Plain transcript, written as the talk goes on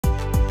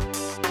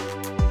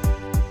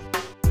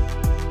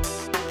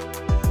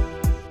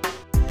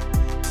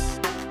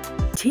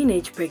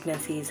Teenage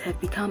pregnancies have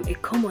become a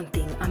common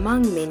thing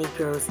among many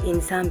girls in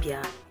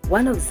Zambia.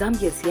 One of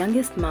Zambia's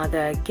youngest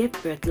mother gave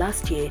birth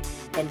last year,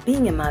 and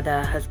being a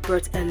mother has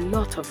brought a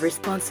lot of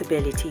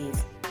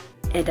responsibilities.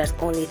 And at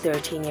only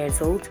 13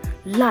 years old,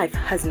 life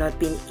has not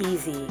been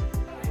easy.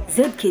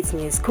 ZKids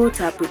News caught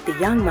up with the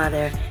young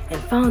mother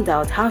and found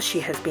out how she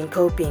has been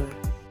coping.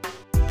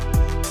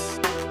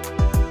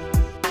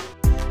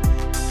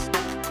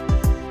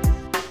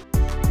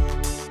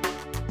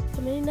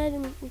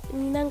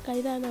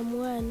 Ninankalira na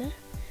mwana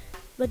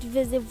but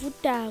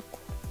vezevuta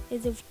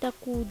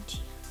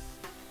kudi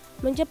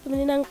manje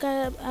pamene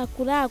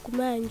akulaku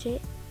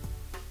manje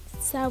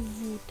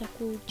savuta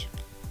kuja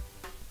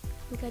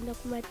nganda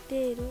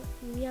kumatero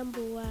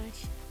miyambo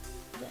washa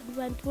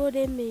bantu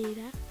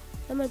oremera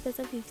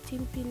amapesa 15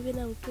 pin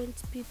vena 20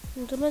 pin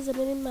ndoma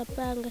zamene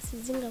mapanga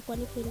sizinga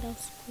kwani kwenda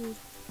school.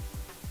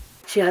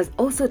 She has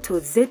also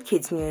told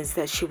ZKids News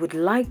that she would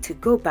like to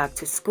go back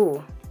to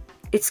school.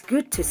 It's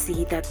good to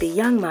see that the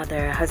young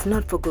mother has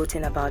not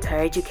forgotten about her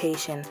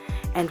education,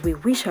 and we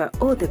wish her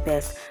all the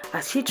best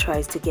as she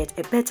tries to get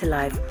a better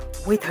life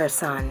with her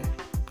son.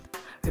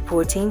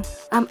 Reporting,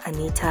 I'm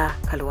Anita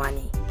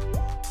Kalwani.